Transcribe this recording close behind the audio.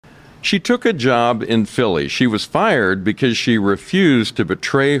She took a job in Philly. She was fired because she refused to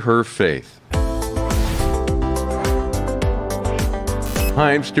betray her faith.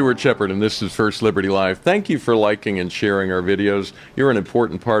 Hi, I'm Stuart Shepard, and this is First Liberty Live. Thank you for liking and sharing our videos. You're an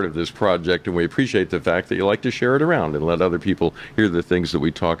important part of this project, and we appreciate the fact that you like to share it around and let other people hear the things that we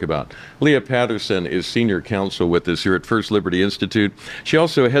talk about. Lea Patterson is senior counsel with us here at First Liberty Institute. She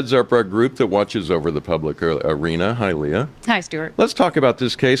also heads up our group that watches over the public arena. Hi, Lea. Hi, Stuart. Let's talk about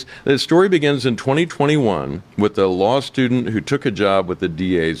this case. The story begins in 2021 with a law student who took a job with the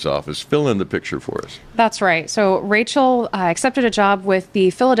DA's office. Fill in the picture for us. That's right. So Rachel accepted a job with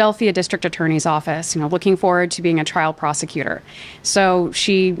the Philadelphia District Attorney's Office, looking forward to being a trial prosecutor. So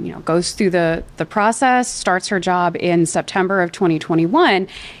she, goes through the process, starts her job in September of 2021,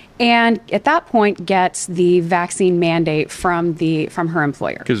 and at that point gets the vaccine mandate from her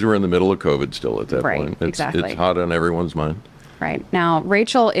employer. Because we're in the middle of COVID still at that point. Exactly. It's hot on everyone's mind. Right. Now,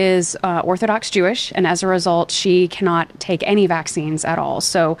 Rachel is Orthodox Jewish, and as a result, she cannot take any vaccines at all.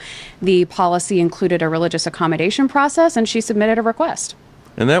 So the policy included a religious accommodation process, and she submitted a request.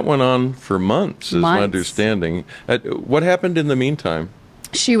 And that went on for months, is my understanding. What happened in the meantime?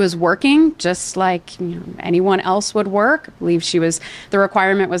 She was working just like anyone else would work. I believe the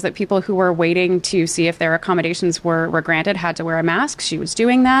requirement was that people who were waiting to see if their accommodations were granted had to wear a mask. She was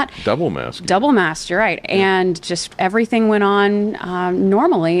doing that. Double mask. Double mask, you're right. Yeah. And just everything went on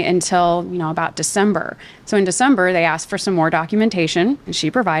normally until, about December. So in December, they asked for some more documentation, and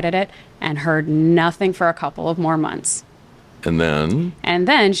she provided it and heard nothing for a couple of more months. And then? And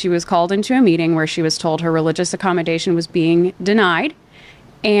then she was called into a meeting where she was told her religious accommodation was being denied.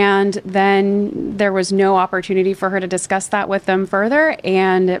 And then there was no opportunity for her to discuss that with them further,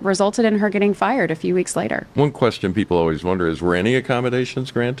 and it resulted in her getting fired a few weeks later. One question people always wonder is, were any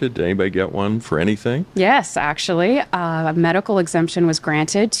accommodations granted? Did anybody get one for anything? Yes, actually. A medical exemption was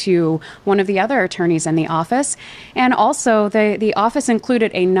granted to one of the other attorneys in the office. And also, the office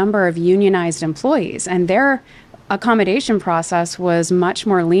included a number of unionized employees, and their accommodation process was much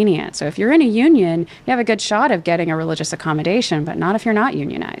more lenient. So if you're in a union, you have a good shot of getting a religious accommodation, but not if you're not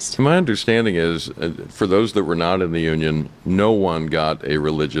unionized. My understanding is, for those that were not in the union, no one got a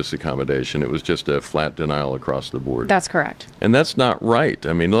religious accommodation. It was just a flat denial across the board. That's correct. And that's not right.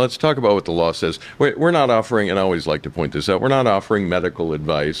 I mean, let's talk about what the law says. We're not offering, and I always like to point this out, we're not offering medical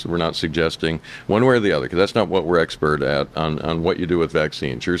advice. We're not suggesting one way or the other, because that's not what we're expert at on what you do with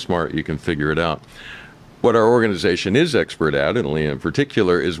vaccines. You're smart, you can figure it out. What our organization is expert at, and Lea in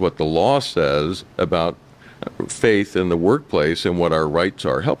particular, is what the law says about faith in the workplace and what our rights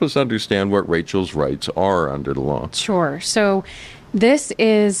are. Help us understand what Rachel's rights are under the law. Sure. So this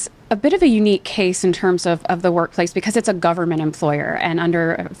is a bit of a unique case in terms of the workplace because it's a government employer, and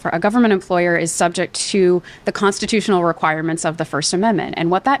a government employer is subject to the constitutional requirements of the First Amendment.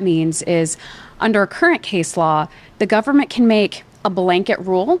 And what that means is, under current case law, the government can make a blanket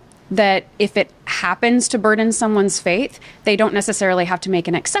rule that if it happens to burden someone's faith, they don't necessarily have to make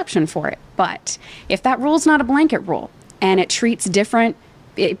an exception for it. But if that rule's not a blanket rule and it treats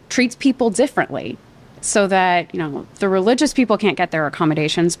people differently, so that, the religious people can't get their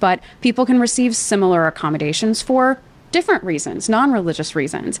accommodations, but people can receive similar accommodations for different reasons, non-religious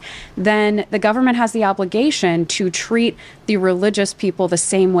reasons, then the government has the obligation to treat the religious people the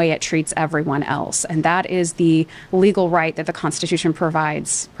same way it treats everyone else. And that is the legal right that the Constitution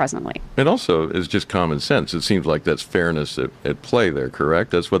provides presently. It also is just common sense. It seems like that's fairness at play there,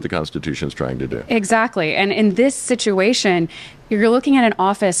 correct? That's what the Constitution is trying to do. Exactly. And in this situation, you're looking at an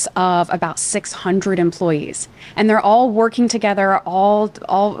office of about 600 employees, and they're all working together, all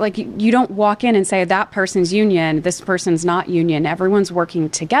like, you don't walk in and say that person's union, this person's not union. Everyone's working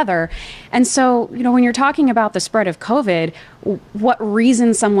together. And so, when you're talking about the spread of COVID, what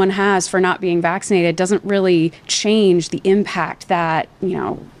reason someone has for not being vaccinated doesn't really change the impact that,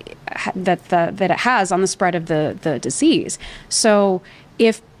 that it has on the spread of the disease. So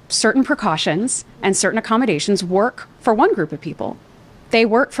if certain precautions and certain accommodations work for one group of people, they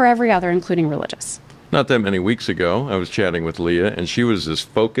work for every other, including religious. Not that many weeks ago, I was chatting with Lea, and she was as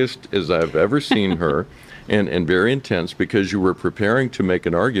focused as I've ever seen her, and very intense, because you were preparing to make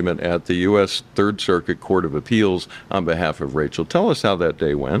an argument at the U.S. Third Circuit Court of Appeals on behalf of Rachel. Tell us how that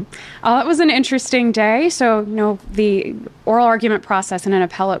day went. It was an interesting day. So, the oral argument process in an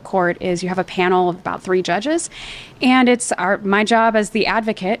appellate court is you have a panel of about 3 judges, and it's my job as the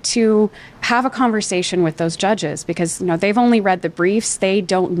advocate to have a conversation with those judges, because they've only read the briefs. They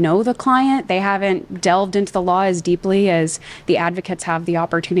don't know the client. They haven't delved into the law as deeply as the advocates have the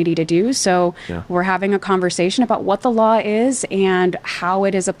opportunity to do. So we're having a conversation about what the law is and how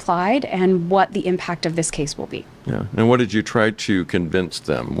it is applied and what the impact of this case will be. Yeah. And what did you try to convince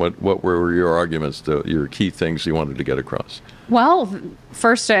them? What were your arguments, your key things you wanted to get across? Well,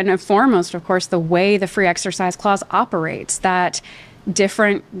 first and foremost, of course, the way the free exercise clause operates, that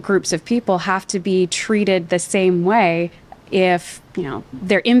different groups of people have to be treated the same way if,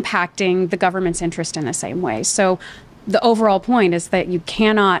 they're impacting the government's interest in the same way. So the overall point is that you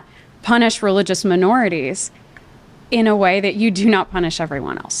cannot punish religious minorities in a way that you do not punish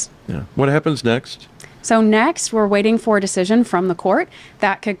everyone else. Yeah. What happens next? So next, we're waiting for a decision from the court.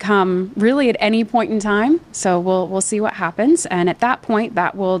 That could come really at any point in time. So we'll see what happens. And at that point,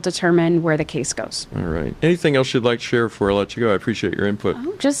 that will determine where the case goes. All right. Anything else you'd like to share before I let you go? I appreciate your input.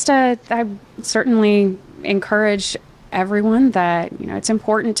 I certainly encourage everyone that, it's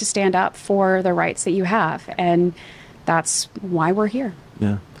important to stand up for the rights that you have. And that's why we're here.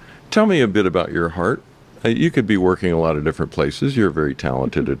 Yeah. Tell me a bit about your heart. You could be working a lot of different places. You're a very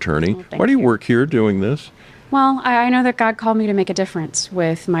talented attorney. Well, Why do you work here doing this? Well, I know that God called me to make a difference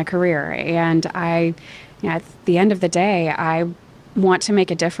with my career. And at the end of the day, I want to make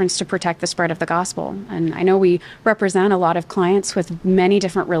a difference to protect the spread of the gospel. And I know we represent a lot of clients with many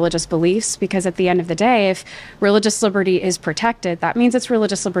different religious beliefs, because at the end of the day, if religious liberty is protected, that means it's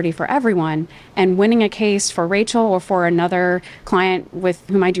religious liberty for everyone. And winning a case for Rachel or for another client with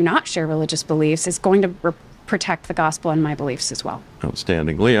whom I do not share religious beliefs is going to protect the gospel and my beliefs as well.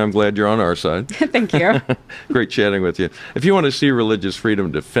 Outstanding. Lea, I'm glad you're on our side. Thank you. Great chatting with you. If you want to see religious freedom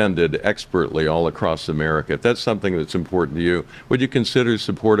defended expertly all across America, if that's something that's important to you, would you consider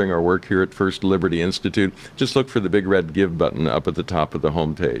supporting our work here at First Liberty Institute? Just look for the big red Give button up at the top of the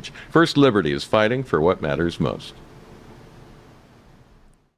homepage. First Liberty is fighting for what matters most.